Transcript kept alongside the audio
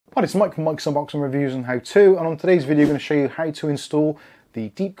Hi, it's Mike from Mike's Unboxing Reviews and How To, and on today's video I'm going to show you how to install the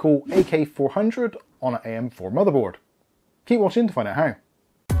Deepcool AK400 on an AM4 motherboard. Keep watching to find out how.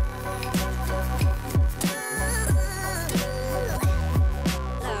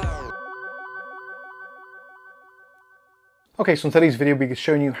 Okay, so in today's video we'll be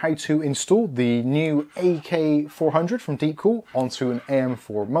showing you how to install the new AK400 from Deepcool onto an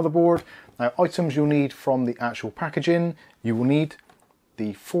AM4 motherboard. Now, items you'll need from the actual packaging: you will need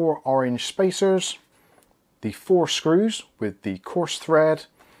the 4 orange spacers, the 4 screws with the coarse thread.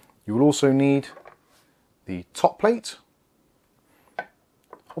 You will also need the top plate.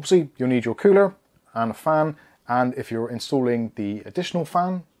 Obviously you'll need your cooler and a fan, and if you're installing the additional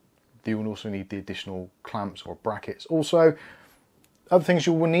fan, you will also need the additional clamps or brackets also. Other things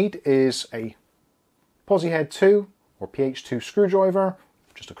you will need is a posi head 2 or PH2 screwdriver.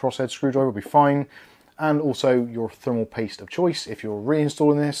 Just a crosshead screwdriver will be fine. And also your thermal paste of choice if you're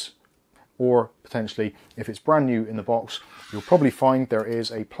reinstalling this, or potentially if it's brand new in the box. You'll probably find there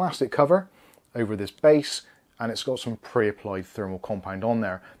is a plastic cover over this base and it's got some pre-applied thermal compound on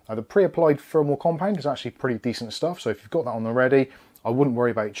there. Now, the pre-applied thermal compound is actually pretty decent stuff, so if you've got that on already, I wouldn't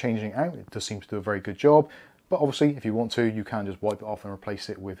worry about changing it out. It does seem to do a very good job, but obviously if you want to, you can just wipe it off and replace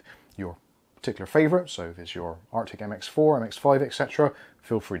it with your particular favourite. So if it's your Arctic MX4, MX5, etc.,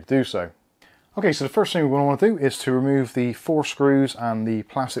 feel free to do so. Okay, so the first thing we're going to want to do is to remove the 4 screws and the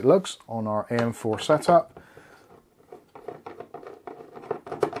plastic lugs on our AM4 setup.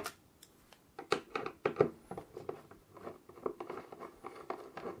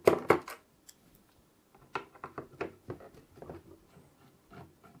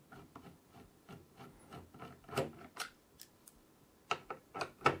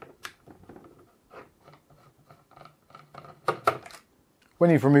 When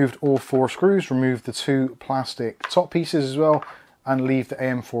you've removed all 4 screws, remove the 2 plastic top pieces as well and leave the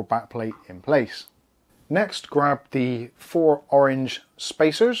AM4 backplate in place. Next, grab the 4 orange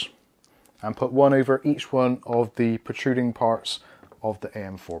spacers and put one over each one of the protruding parts of the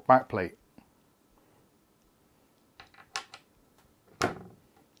AM4 backplate.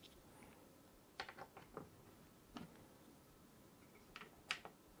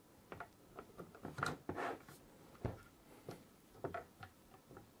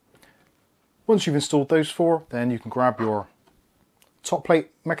 Once you've installed those 4, then you can grab your top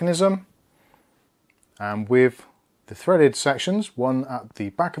plate mechanism, and with the threaded sections, one at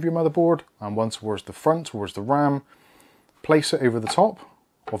the back of your motherboard and one towards the front, towards the RAM, place it over the top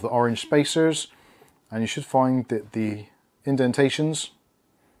of the orange spacers, and you should find that the indentations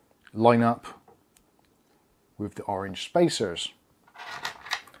line up with the orange spacers.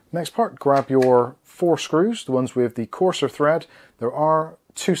 Next part, grab your 4 screws, the ones with the coarser thread. There are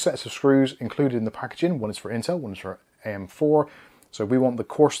 2 sets of screws included in the packaging. One is for Intel, one is for AM4. So we want the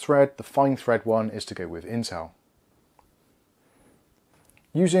coarse thread. The fine thread one is to go with Intel.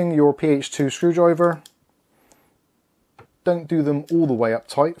 Using your PH2 screwdriver, don't do them all the way up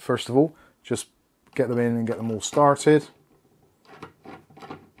tight first of all. Just get them in and get them all started.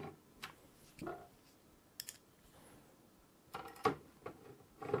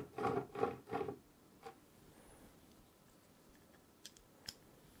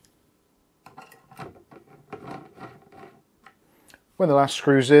 When the last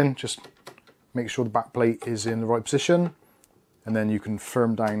screw's in, just make sure the back plate is in the right position, and then you can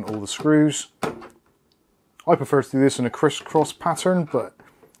firm down all the screws. I prefer to do this in a crisscross pattern, but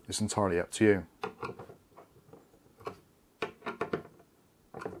it's entirely up to you.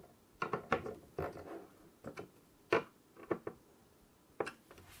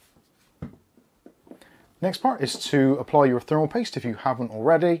 Next part is to apply your thermal paste if you haven't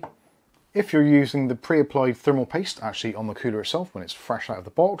already. If you're using the pre-applied thermal paste actually on the cooler itself when it's fresh out of the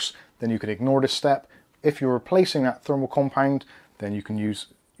box, then you can ignore this step. If you're replacing that thermal compound, then you can use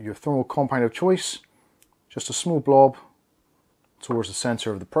your thermal compound of choice, just a small blob towards the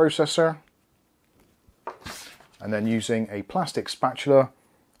center of the processor, and then using a plastic spatula,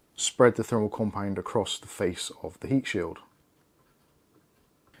 spread the thermal compound across the face of the heat shield.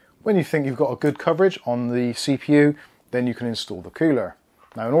 When you think you've got a good coverage on the CPU, then you can install the cooler.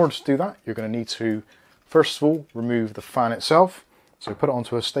 Now, in order to do that, you're going to need to, first of all, remove the fan itself. So put it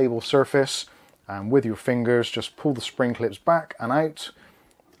onto a stable surface, and with your fingers, just pull the spring clips back and out,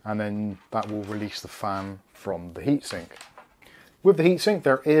 and then that will release the fan from the heatsink. With the heatsink,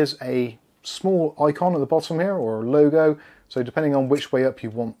 there is a small icon at the bottom here, or a logo. So depending on which way up you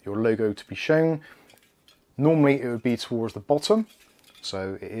want your logo to be shown, normally it would be towards the bottom.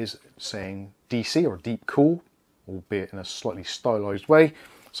 So it is saying DC or Deepcool, albeit in a slightly stylized way.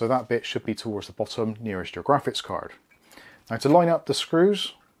 So that bit should be towards the bottom nearest your graphics card. Now, to line up the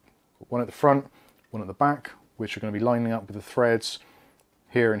screws One at the front, one at the back, which are going to be lining up with the threads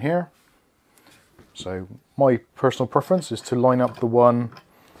here and here. So my personal preference is to line up the one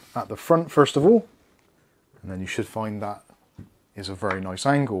at the front first of all, and then you should find that is a very nice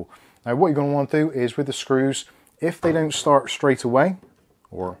angle. Now what you're going to want to do is with the screws, if they don't start straight away,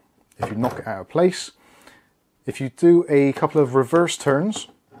 or if you knock it out of place, if you do a couple of reverse turns,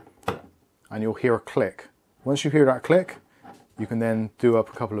 and you'll hear a click. Once you hear that click, you can then do up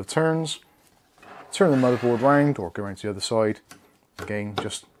a couple of turns, turn the motherboard round or go around to the other side. Again,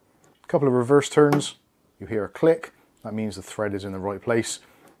 just a couple of reverse turns, you hear a click, that means the thread is in the right place,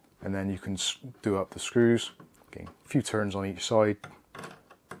 and then you can do up the screws. Again, a few turns on each side,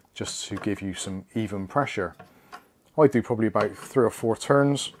 just to give you some even pressure. I do probably about 3 or 4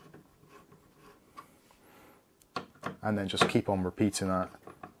 turns, and then just keep on repeating that.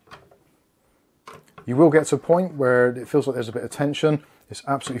 You will get to a point where it feels like there's a bit of tension. It's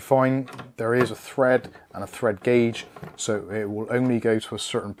absolutely fine. There is a thread and a thread gauge, so it will only go to a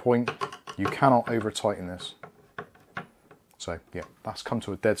certain point. You cannot over tighten this. So yeah, that's come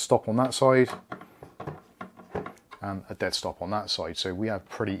to a dead stop on that side and a dead stop on that side. So we have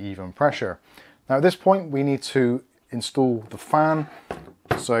pretty even pressure. Now at this point we need to install the fan.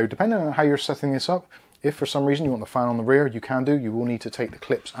 So depending on how you're setting this up, if for some reason you want the fan on the rear, you can do. You will need to take the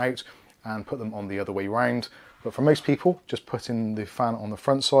clips out and put them on the other way round. But for most people, just putting the fan on the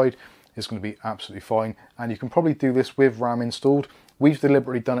front side is going to be absolutely fine. And you can probably do this with RAM installed. We've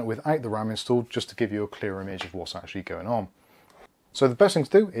deliberately done it without the RAM installed just to give you a clear image of what's actually going on. So the best thing to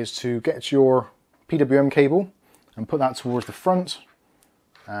do is to get your PWM cable and put that towards the front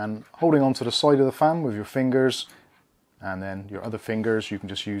and holding onto the side of the fan with your fingers, and then your other fingers you can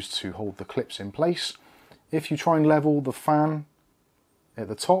just use to hold the clips in place. If you try and level the fan at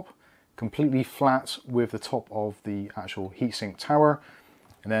the top, completely flat with the top of the actual heatsink tower,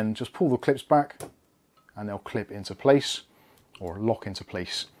 and then just pull the clips back and they'll clip into place or lock into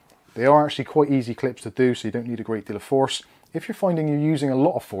place. They are actually quite easy clips to do, so you don't need a great deal of force. If you're finding you're using a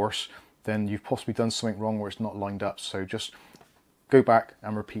lot of force, then you've possibly done something wrong where it's not lined up, so just go back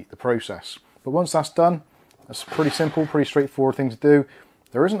and repeat the process. But once that's done, that's pretty simple, pretty straightforward thing to do.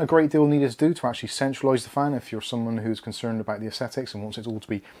 There isn't a great deal needed to do to actually centralize the fan if you're someone who's concerned about the aesthetics and wants it all to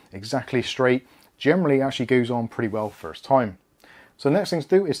be exactly straight. Generally it actually goes on pretty well first time. So the next thing to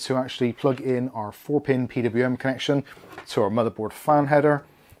do is to actually plug in our 4-pin PWM connection to our motherboard fan header.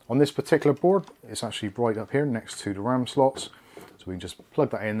 On this particular board, it's actually right up here next to the RAM slots. So we can just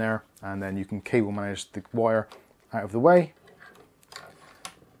plug that in there, and then you can cable manage the wire out of the way.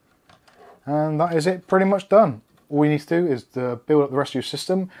 And that is it, pretty much done. All you need to do is to build up the rest of your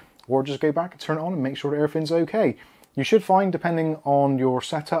system, or just go back and turn it on and make sure that everything's okay. You should find, depending on your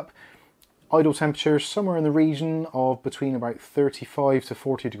setup, idle temperatures somewhere in the region of between about 35 to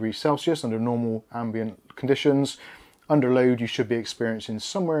 40 degrees Celsius under normal ambient conditions. Under load you should be experiencing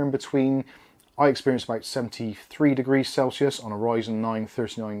somewhere in between. I experienced about 73 degrees Celsius on a Ryzen 9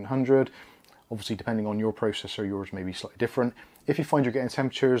 3900. Obviously depending on your processor, yours may be slightly different. If you find you're getting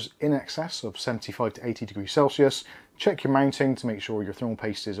temperatures in excess of 75 to 80 degrees Celsius, check your mounting to make sure your thermal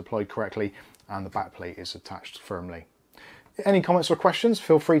paste is applied correctly and the backplate is attached firmly. Any comments or questions,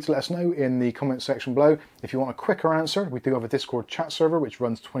 feel free to let us know in the comment section below. If you want a quicker answer, we do have a Discord chat server which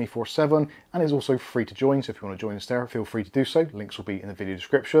runs 24/7 and is also free to join, so if you want to join us there, feel free to do so. Links will be in the video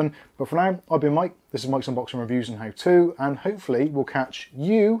description. But for now, I've been Mike, this is Mike's Unboxing Reviews and How To, and hopefully we'll catch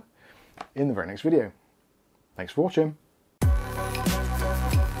you in the very next video. Thanks for watching.